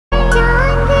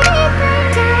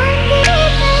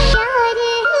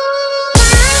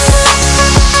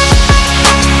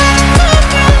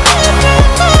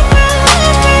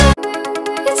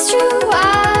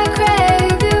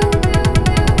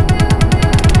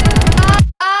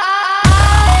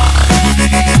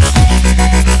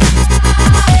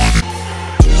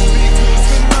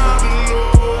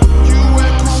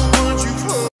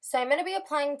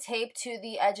applying tape to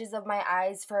the edges of my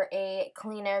eyes for a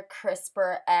cleaner,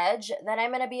 crisper edge. Then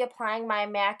I'm going to be applying my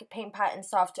MAC Paint Pot in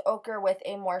Soft Ochre with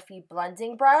a Morphe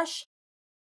blending brush.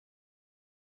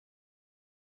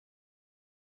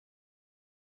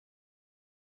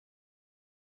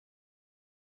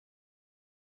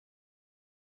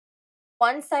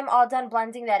 Once I'm all done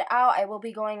blending that out, I will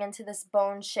be going into this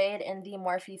Bone shade in the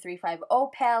Morphe 350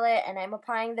 palette, and I'm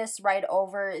applying this right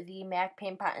over the MAC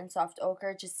Paint Pot in Soft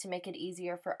Ochre just to make it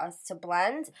easier for us to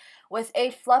blend. With a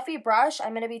fluffy brush,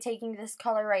 I'm going to be taking this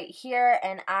color right here,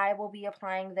 and I will be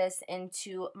applying this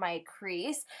into my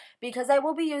crease. Because I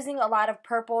will be using a lot of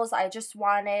purples, I just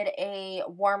wanted a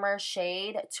warmer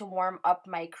shade to warm up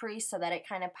my crease so that it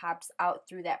kind of pops out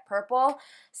through that purple.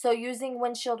 So using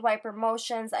windshield wiper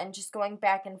motions, I'm just going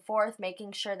back and forth,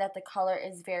 making sure that the color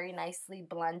is very nicely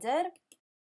blended.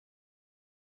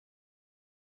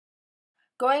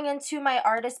 Going into my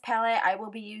artist palette, I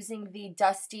will be using the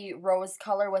Dusty Rose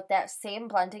color with that same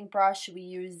blending brush we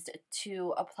used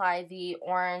to apply the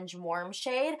orange warm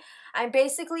shade. I'm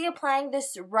basically applying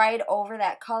this right over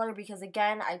that color because,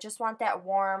 again, I just want that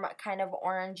warm kind of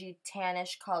orangey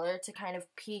tannish color to kind of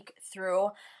peek through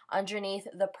underneath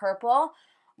the purple.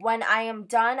 When I am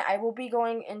done, I will be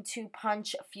going into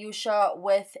Punch Fuchsia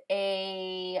with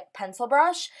a pencil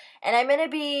brush, and I'm going to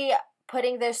be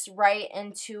putting this right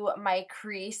into my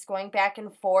crease, going back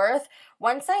and forth.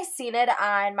 Once I seen it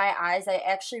on my eyes, I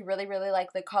actually really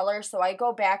like the color, so I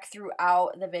go back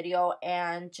throughout the video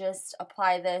and just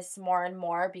apply this more and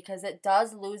more because it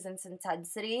does lose its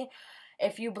intensity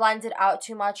if you blend it out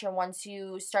too much or once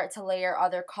you start to layer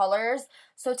other colors.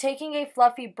 So taking a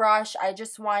fluffy brush, I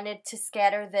just wanted to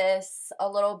scatter this a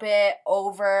little bit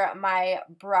over my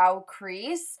brow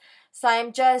crease. So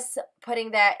I'm just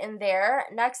putting that in there.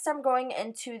 Next, I'm going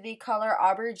into the color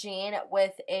Aubergine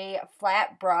with a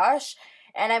flat brush.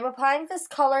 And I'm applying this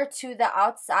color to the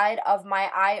outside of my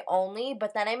eye only,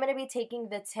 but then I'm going to be taking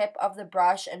the tip of the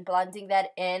brush and blending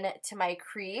that in to my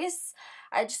crease.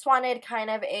 I just wanted kind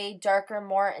of a darker,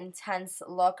 more intense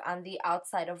look on the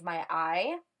outside of my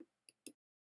eye.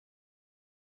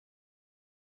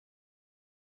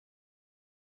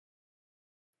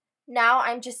 Now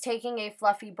I'm just taking a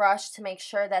fluffy brush to make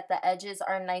sure that the edges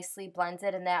are nicely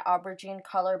blended and that aubergine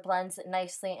color blends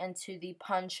nicely into the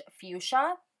Punch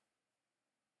Fuchsia.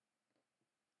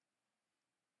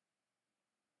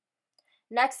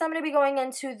 Next, I'm going to be going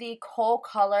into the Coal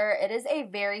color. It is a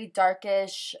very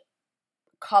darkish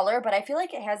color, but I feel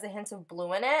like it has a hint of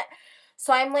blue in it.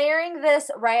 So I'm layering this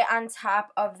right on top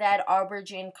of that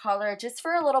aubergine color just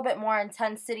for a little bit more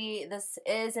intensity. This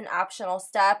is an optional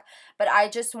step, but I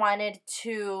just wanted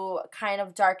to kind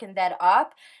of darken that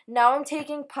up. Now I'm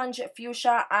taking Punch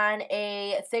Fuchsia on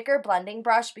a thicker blending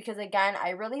brush because, again, I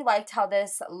really liked how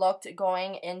this looked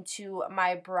going into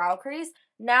my brow crease.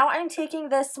 Now I'm taking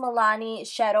this Milani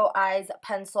Shadow Eyez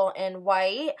pencil in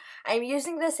white. I'm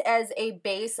using this as a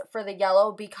base for the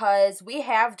yellow because we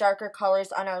have darker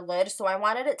colors on our lid, so I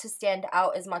wanted it to stand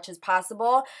out as much as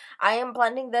possible. I am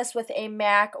blending this with a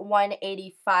MAC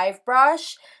 185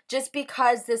 brush just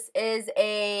because this is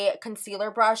a concealer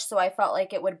brush, so I felt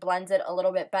like it would blend it a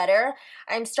little bit better.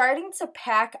 I'm starting to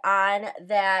pack on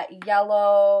that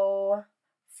yellow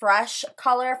fresh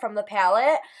color from the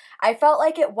palette. I felt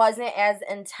like it wasn't as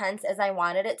intense as I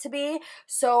wanted it to be,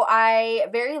 so I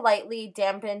very lightly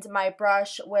dampened my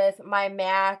brush with my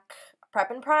MAC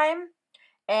Prep and Prime,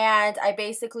 and I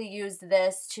basically used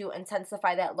this to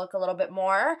intensify that look a little bit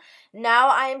more. Now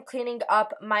I am cleaning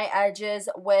up my edges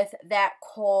with that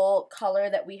Coal color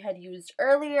that we had used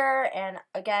earlier, and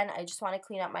again, I just want to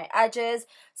clean up my edges,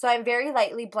 so I'm very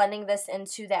lightly blending this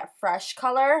into that fresh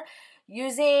color.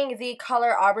 Using the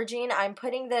color Aubergine, I'm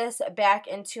putting this back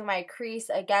into my crease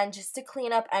again just to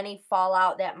clean up any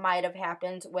fallout that might have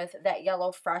happened with that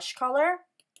yellow fresh color.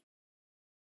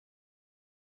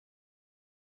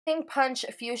 Using Punch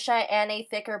Fuchsia and a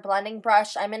thicker blending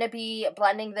brush, I'm going to be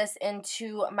blending this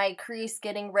into my crease,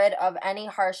 getting rid of any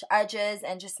harsh edges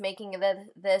and just making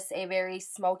this a very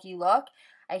smoky look.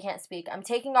 I can't speak. I'm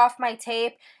taking off my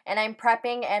tape and I'm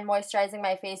prepping and moisturizing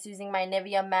my face using my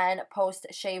Nivea Men Post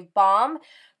Shave Balm.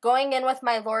 Going in with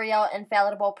my L'Oreal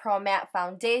Infallible Pro Matte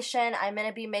Foundation, I'm going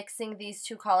to be mixing these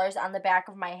two colors on the back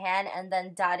of my hand and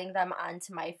then dotting them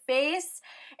onto my face.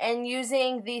 And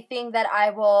using the thing that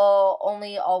I will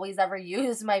only always ever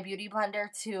use, my Beauty Blender,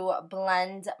 to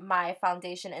blend my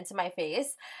foundation into my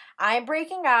face. I'm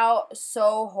breaking out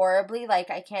so horribly, like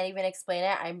I can't even explain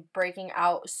it. I'm breaking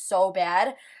out so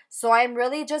bad. So I'm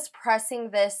really just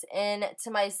pressing this into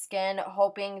my skin,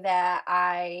 hoping that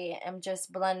I am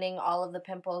just blending all of the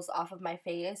pimples off of my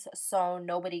face so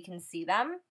nobody can see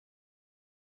them.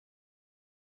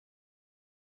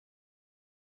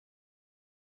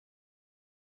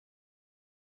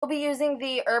 I'll be using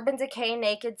the Urban Decay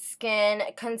Naked Skin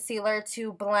Concealer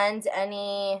to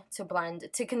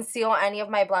conceal any of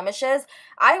my blemishes.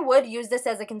 I would use this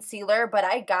as a concealer, but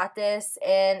I got this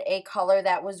in a color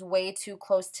that was way too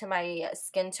close to my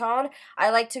skin tone.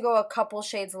 I like to go a couple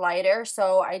shades lighter,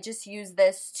 so I just use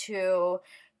this to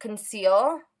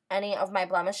conceal any of my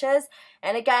blemishes.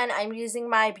 And again, I'm using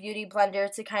my beauty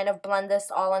blender to kind of blend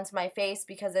this all into my face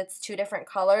because it's two different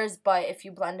colors, but if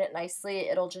you blend it nicely,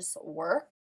 it'll just work.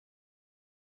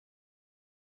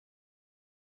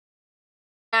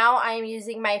 Now I am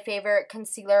using my favorite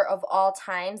concealer of all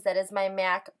times. That is my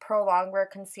MAC Pro Longwear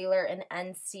Concealer in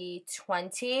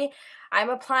NC20. I'm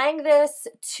applying this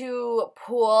to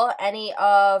pull any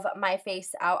of my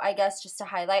face out, I guess, just to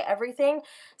highlight everything.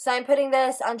 So I'm putting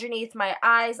this underneath my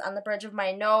eyes, on the bridge of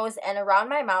my nose, and around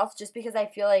my mouth just because I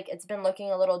feel like it's been looking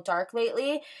a little dark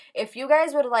lately. If you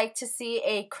guys would like to see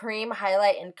a cream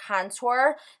highlight and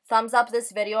contour, thumbs up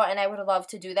this video and I would love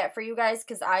to do that for you guys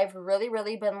because I've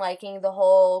really been liking the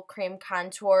whole cream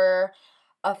contour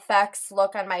effects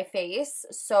look on my face.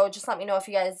 So just let me know if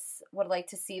you guys would like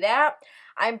to see that.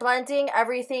 I'm blending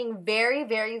everything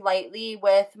very lightly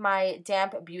with my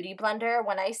damp beauty blender.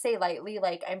 When I say lightly,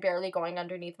 like I'm barely going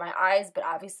underneath my eyes, but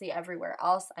obviously everywhere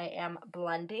else I am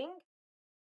blending.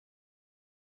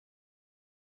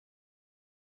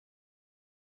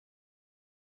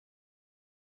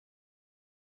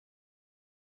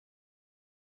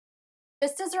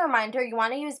 Just as a reminder, you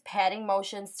want to use patting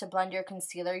motions to blend your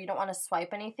concealer. You don't want to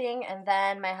swipe anything. And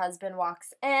then my husband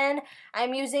walks in.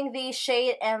 I'm using the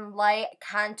Shade and Light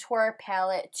Contour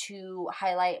Palette to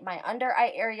highlight my under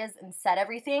eye areas and set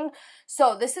everything.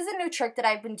 So this is a new trick that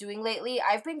I've been doing lately.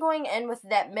 I've been going in with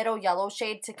that middle yellow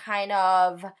shade to kind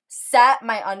of set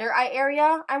my under eye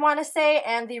area, I want to say,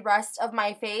 and the rest of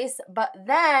my face. But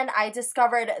then I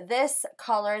discovered this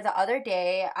color the other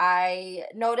day. I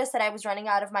noticed that I was running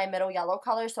out of my middle yellow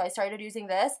color, so I started using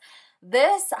this.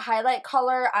 This highlight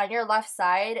color on your left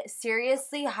side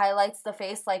seriously highlights the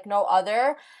face like no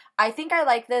other. I think I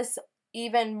like this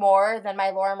even more than my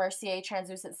Laura Mercier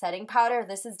translucent setting powder.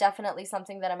 This is definitely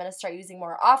something that I'm going to start using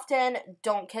more often.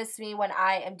 Don't kiss me when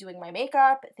I am doing my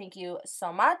makeup. Thank you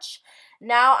so much.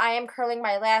 Now I am curling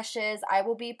my lashes. I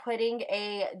will be putting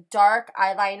a dark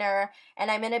eyeliner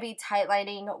and I'm going to be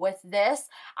tightlining with this.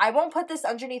 I won't put this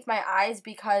underneath my eyes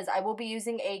because I will be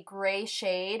using a gray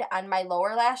shade on my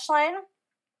lower lash line.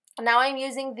 Now I'm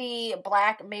using the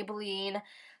black Maybelline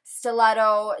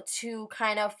Stiletto to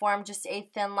kind of form just a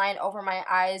thin line over my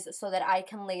eyes so that I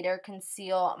can later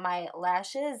conceal my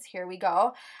lashes. Here we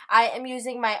go. I am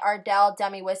using my Ardell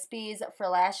Demi Wispies for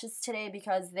lashes today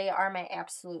because they are my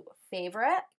absolute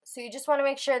favorite. So you just want to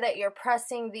make sure that you're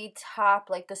pressing the top,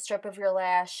 like the strip of your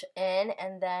lash in,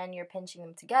 and then you're pinching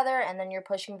them together, and then you're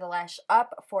pushing the lash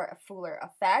up for a fuller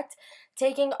effect.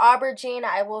 Taking aubergine,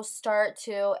 I will start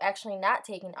to, actually not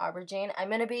taking aubergine, I'm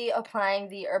going to be applying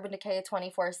the Urban Decay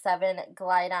 24/7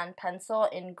 Glide On Pencil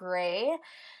in gray.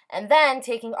 And then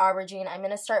taking aubergine, I'm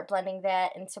going to start blending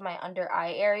that into my under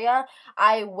eye area.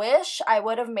 I wish I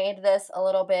would have made this a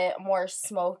little bit more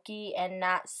smoky and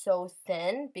not so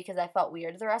thin because I felt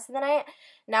weird the rest of the night.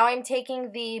 Now I'm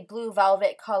taking the Blue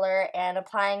Velvet color and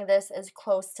applying this as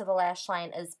close to the lash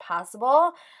line as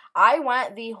possible. I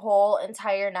went the whole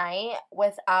entire night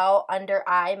without under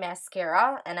eye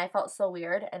mascara and I felt so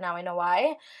weird and now I know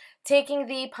why. Taking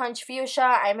the Punch Fuchsia,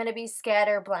 I'm going to be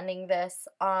scatter blending this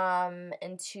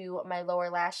into my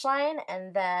lower lash line,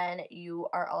 and then you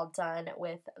are all done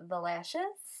with the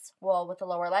lashes, well, with the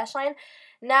lower lash line.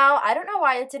 Now, I don't know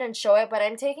why it didn't show it, but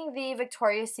I'm taking the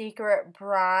Victoria's Secret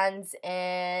bronze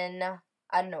in,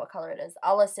 I don't know what color it is,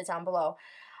 I'll list it down below.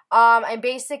 I'm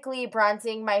basically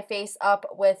bronzing my face up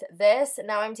with this.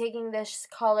 Now I'm taking this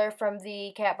color from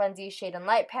the Kat Von D Shade and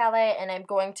Light palette, and I'm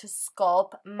going to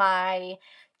sculpt my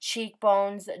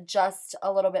cheekbones just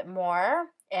a little bit more,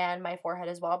 and my forehead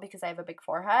as well because I have a big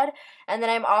forehead. And then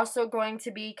I'm also going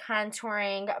to be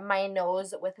contouring my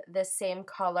nose with this same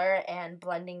color and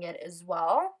blending it as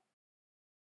well.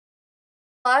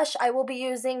 Blush, I will be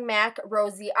using MAC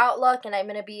Rosy Outlook, and I'm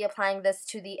going to be applying this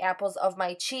to the apples of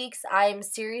my cheeks. I'm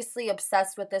seriously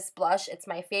obsessed with this blush. It's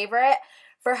my favorite.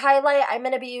 For highlight, I'm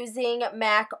going to be using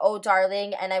MAC Oh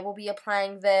Darling, and I will be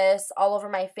applying this all over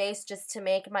my face just to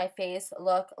make my face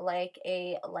look like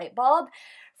a light bulb.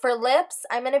 For lips,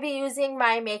 I'm going to be using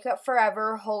my Makeup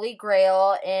Forever Holy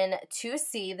Grail in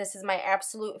 2C. This is my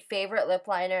absolute favorite lip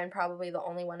liner and probably the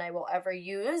only one I will ever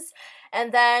use.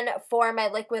 And then for my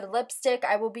liquid lipstick,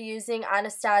 I will be using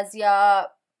Anastasia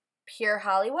Pure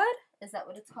Hollywood. Is that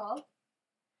what it's called?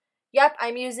 Yep,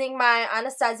 I'm using my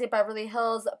Anastasia Beverly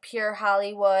Hills Pure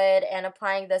Hollywood and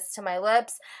applying this to my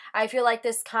lips. I feel like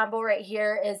this combo right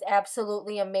here is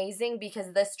absolutely amazing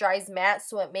because this dries matte,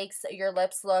 so it makes your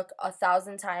lips look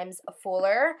 1,000 times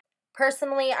fuller.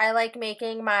 Personally, I like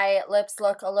making my lips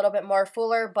look a little bit more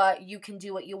fuller, but you can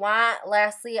do what you want.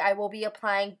 Lastly, I will be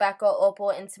applying Becca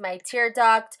Opal into my tear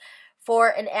duct for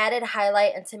an added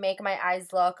highlight and to make my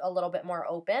eyes look a little bit more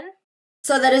open.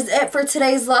 So that is it for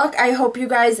today's look. I hope you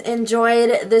guys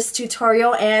enjoyed this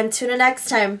tutorial and tune in next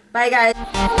time. Bye guys.